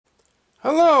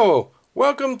Hello!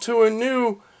 Welcome to a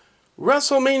new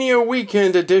Wrestlemania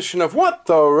weekend edition of What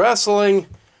the Wrestling.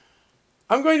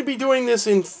 I'm going to be doing this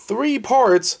in 3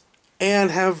 parts and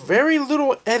have very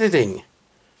little editing.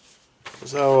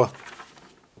 So,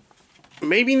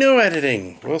 maybe no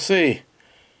editing. We'll see.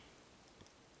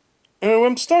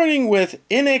 I'm starting with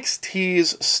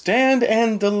NXT's Stand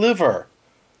and Deliver.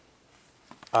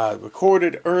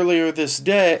 Recorded earlier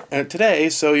today,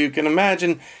 so you can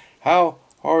imagine how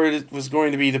hard it was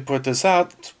going to be to put this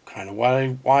out. It's kind of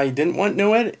why I didn't want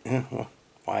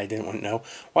why I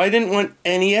didn't want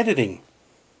any editing.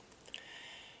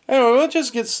 Anyway, let's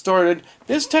just get started.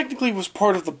 This technically was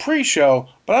part of the pre-show,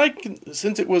 but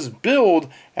since it was billed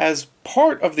as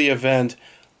part of the event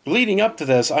leading up to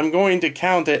this, I'm going to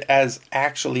count it as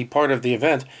actually part of the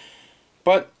event.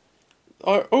 But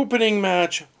our opening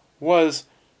match was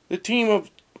the team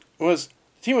of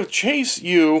Chase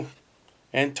U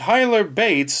and Tyler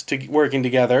Bates working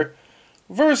together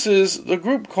versus the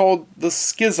group called the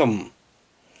Schism,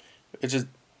 which is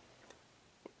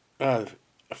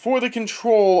for the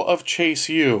control of Chase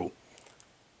U.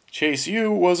 Chase U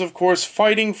was, of course,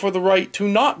 fighting for the right to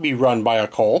not be run by a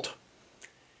cult.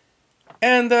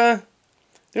 And there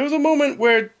was a moment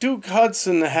where Duke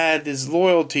Hudson had his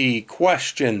loyalty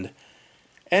questioned,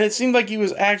 and it seemed like he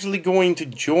was actually going to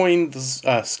join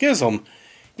the Schism,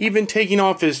 even taking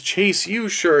off his Chase U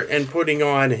shirt and putting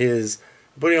on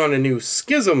a new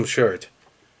Schism shirt.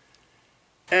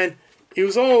 And it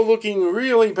was all looking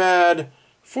really bad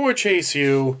for Chase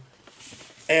U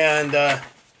and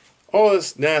all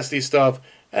this nasty stuff.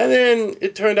 And then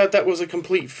it turned out that was a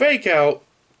complete fake out,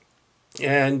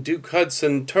 and Duke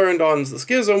Hudson turned on the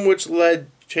Schism, which led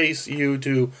Chase U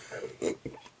to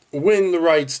win the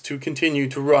rights to continue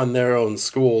to run their own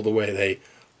school the way they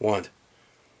want.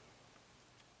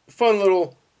 Fun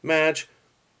little match.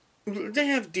 They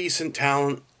have decent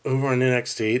talent over on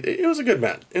NXT. It was a good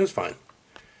match. It was fine.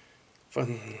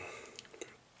 Fun.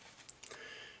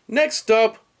 Next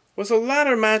up was a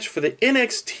ladder match for the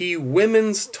NXT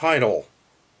Women's title.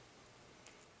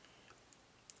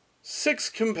 6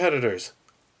 competitors.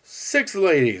 6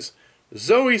 ladies.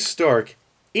 Zoe Stark,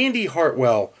 Indy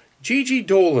Hartwell, Gigi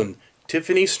Dolan,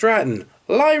 Tiffany Stratton,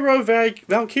 Lyra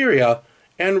Valkyria,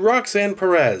 and Roxanne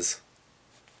Perez.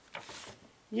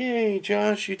 Yay,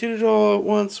 Josh, you did it all at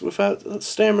once without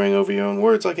stammering over your own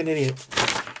words like an idiot.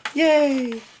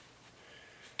 Yay!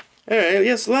 Alright,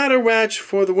 yes, ladder match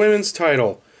for the women's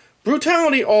title.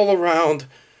 Brutality all around.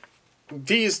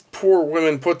 These poor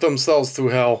women put themselves through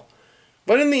hell.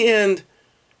 But in the end,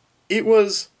 it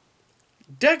was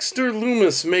Dexter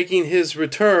Lumis making his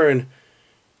return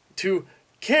to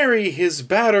carry his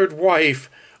battered wife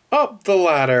up the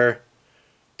ladder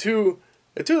to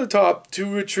the top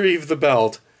to retrieve the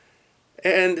belt.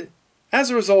 And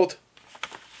as a result,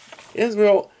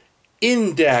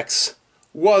 Index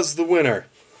was the winner.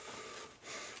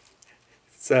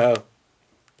 So,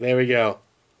 there we go.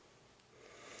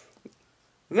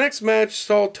 The next match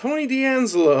saw Tony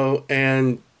D'Angelo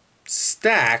and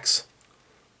Stax,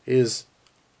 the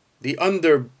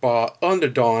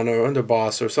underdon or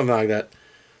underboss or something like that.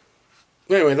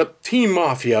 Anyway, the Team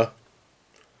Mafia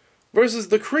versus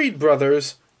the Creed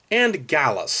brothers and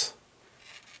Gallus.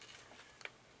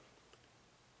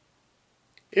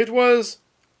 It was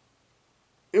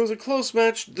a close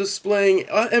match displaying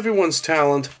everyone's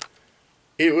talent.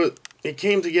 It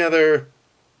came together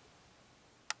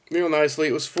real nicely.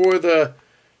 It was for the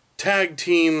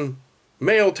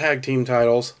male tag team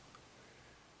titles.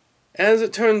 As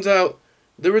it turns out,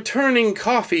 the returning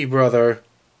Coffee brother,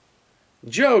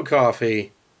 Joe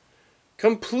Coffey,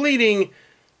 completing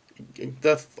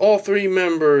all 3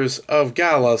 members of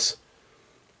Gallus,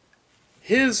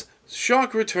 his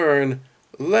shock return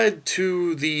led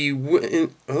to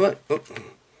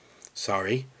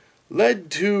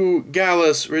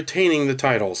Gallus retaining the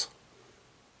titles.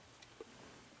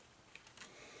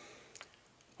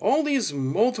 All these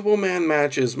multiple man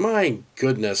matches, my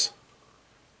goodness.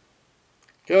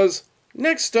 Because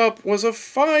next up was a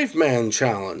 5-man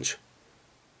challenge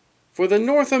for the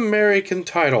North American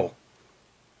title.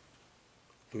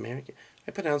 American?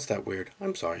 I pronounced that weird.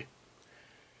 I'm sorry.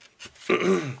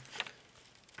 The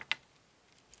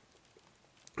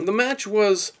match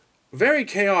was very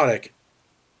chaotic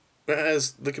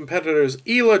as the competitors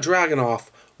Ilya Dragunov,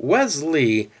 Wes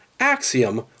Lee,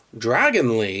 Axiom,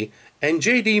 Dragon Lee, and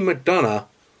J.D. McDonough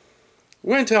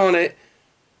went on it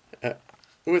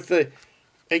with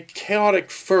a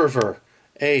chaotic fervor,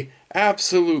 a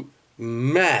absolute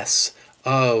mess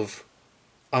of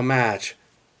a match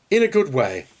in a good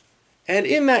way. And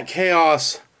in that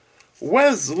chaos,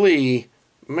 Wes Lee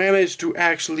managed to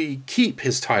actually keep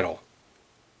his title.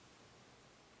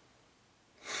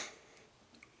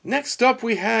 Next up,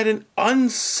 we had an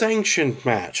unsanctioned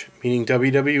match, meaning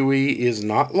WWE is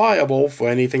not liable for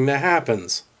anything that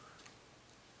happens.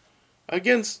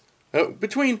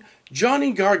 Between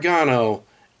Johnny Gargano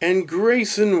and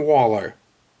Grayson Waller.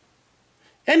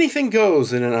 Anything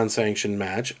goes in an unsanctioned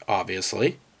match,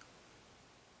 obviously.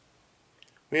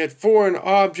 We had foreign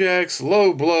objects,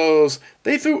 low blows.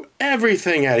 They threw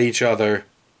everything at each other.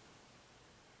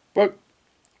 But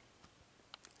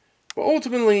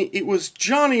ultimately, it was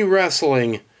Johnny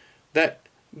Wrestling that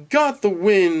got the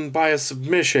win by a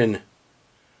submission.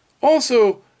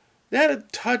 Also, they had a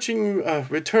touching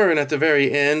return at the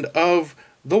very end of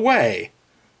The Way,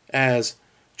 as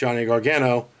Johnny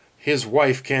Gargano, his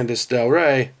wife Candice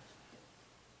LeRae,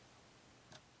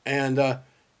 and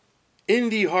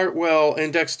Indy Hartwell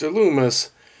and Dexter Lumis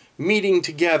meeting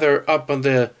together up on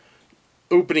the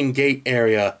opening gate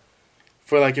area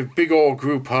for like a big old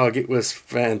group hug. It was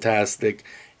fantastic.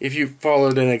 If you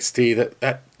followed NXT,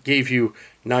 that gave you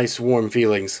nice warm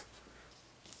feelings.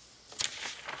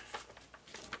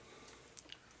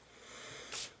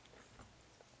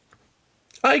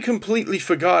 I completely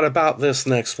forgot about this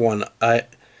next one. I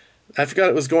forgot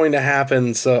it was going to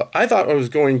happen, so I thought I was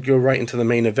going to go right into the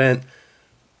main event.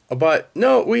 But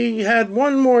no, we had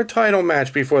one more title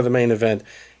match before the main event.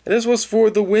 And this was for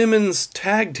the women's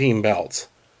tag team belts.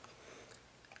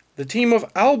 The team of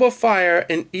Alba Fire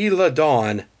and Isla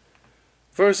Dawn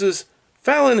versus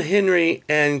Fallon Henry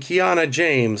and Kiana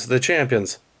James, the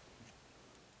champions.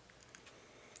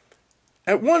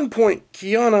 At one point,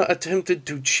 Kiana attempted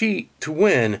to cheat to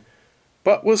win,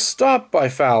 but was stopped by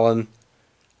Fallon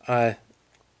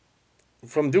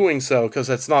from doing so, because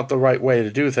that's not the right way to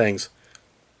do things.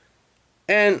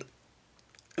 And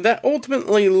that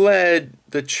ultimately led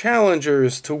the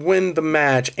challengers to win the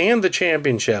match and the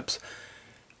championships.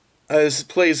 This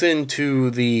plays into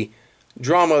the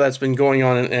drama that's been going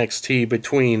on in NXT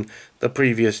between the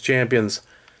previous champions.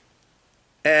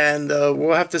 And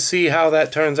we'll have to see how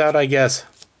that turns out, I guess.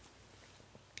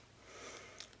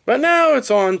 But now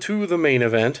it's on to the main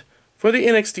event for the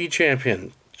NXT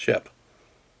Championship.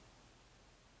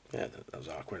 Yeah, that was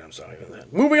awkward. I'm sorry for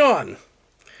that. Moving on.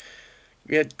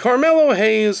 We had Carmelo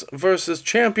Hayes versus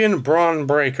champion Braun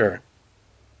Breaker.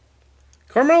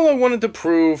 Carmelo wanted to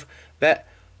prove that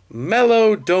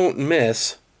Mello don't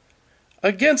miss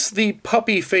against the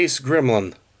puppy-faced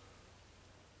gremlin.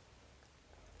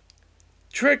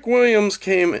 Trick Williams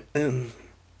came in.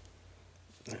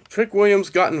 Trick Williams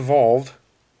got involved.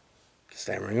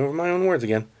 Stammering over my own words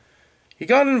again. He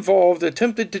got involved,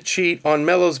 attempted to cheat on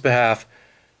Mello's behalf,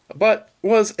 but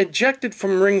was ejected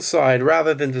from ringside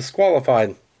rather than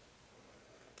disqualified.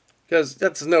 Because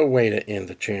that's no way to end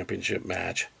the championship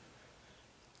match.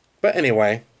 But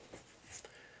anyway,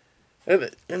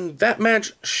 and that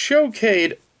match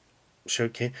showcased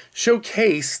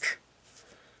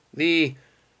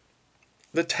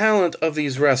the talent of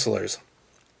these wrestlers.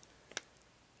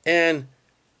 And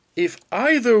if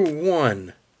either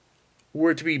one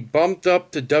were to be bumped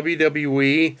up to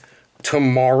WWE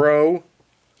tomorrow,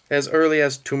 as early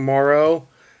as tomorrow,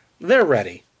 they're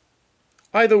ready.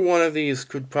 Either one of these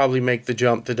could probably make the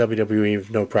jump to WWE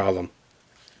with no problem.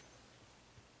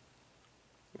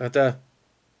 But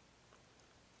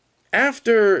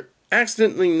after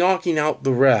accidentally knocking out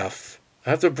the ref,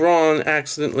 after Braun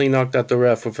accidentally knocked out the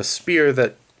ref with a spear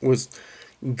that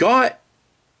got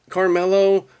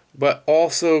Carmelo, but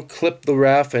also clipped the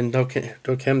ref and took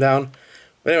him down.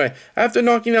 But anyway, after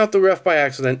knocking out the ref by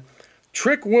accident,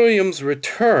 Trick Williams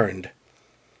returned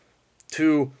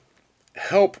to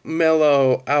help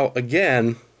Mello out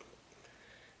again,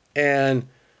 and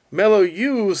Mello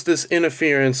used this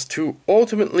interference to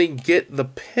ultimately get the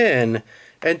pin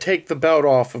and take the belt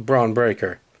off of Braun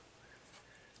Breaker,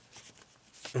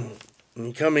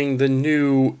 becoming the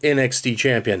new NXT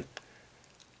champion.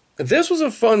 This was a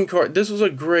fun card. This was a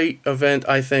great event,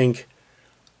 I think.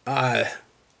 Of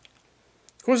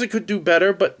course, it could do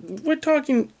better, but we're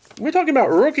talking about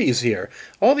rookies here.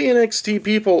 All the NXT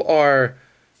people are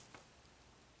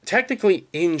technically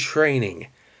in training.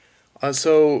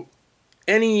 So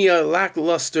any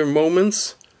lackluster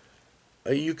moments,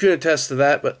 you could attest to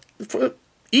that. But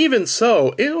even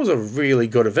so, it was a really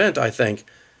good event, I think.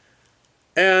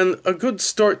 And a good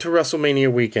start to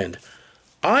WrestleMania weekend.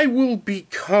 I will be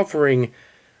covering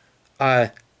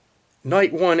Night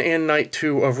 1 and Night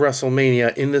 2 of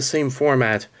WrestleMania in the same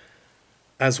format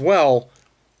as well,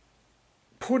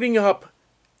 putting up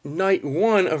Night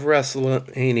 1 of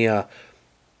WrestleMania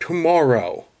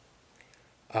tomorrow,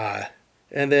 and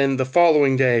then the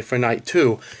following day for Night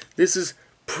 2. This is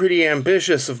pretty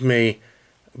ambitious of me,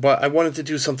 but I wanted to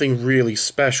do something really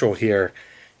special here.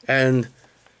 And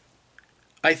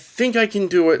I think I can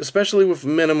do it, especially with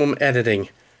minimum editing.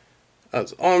 All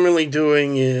I'm really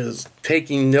doing is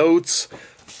taking notes.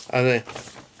 I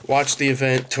watched the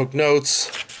event, took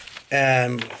notes,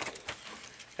 and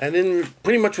then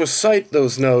pretty much recite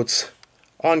those notes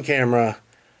on camera.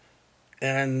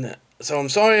 And so I'm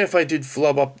sorry if I did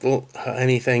flub up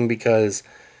anything, because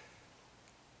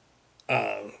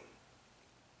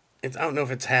I don't know if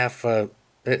it's half...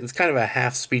 it's kind of a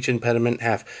half speech impediment,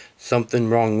 half something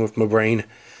wrong with my brain.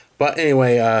 But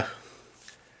anyway,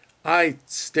 I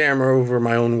stammer over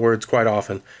my own words quite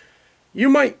often. You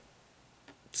might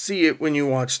see it when you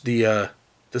watch the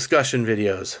discussion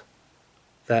videos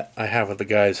that I have with the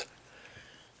guys.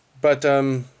 But,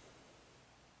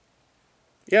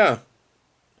 yeah.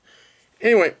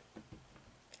 Anyway,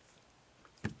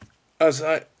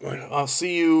 I'll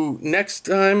see you next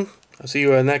time. I'll see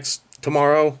you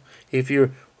tomorrow, if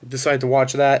you decide to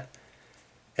watch that.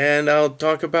 And I'll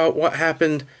talk about what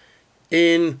happened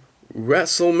in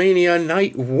WrestleMania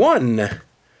Night 1.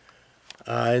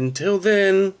 Until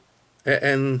then,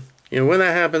 and when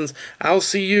that happens, I'll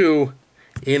see you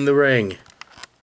in the ring.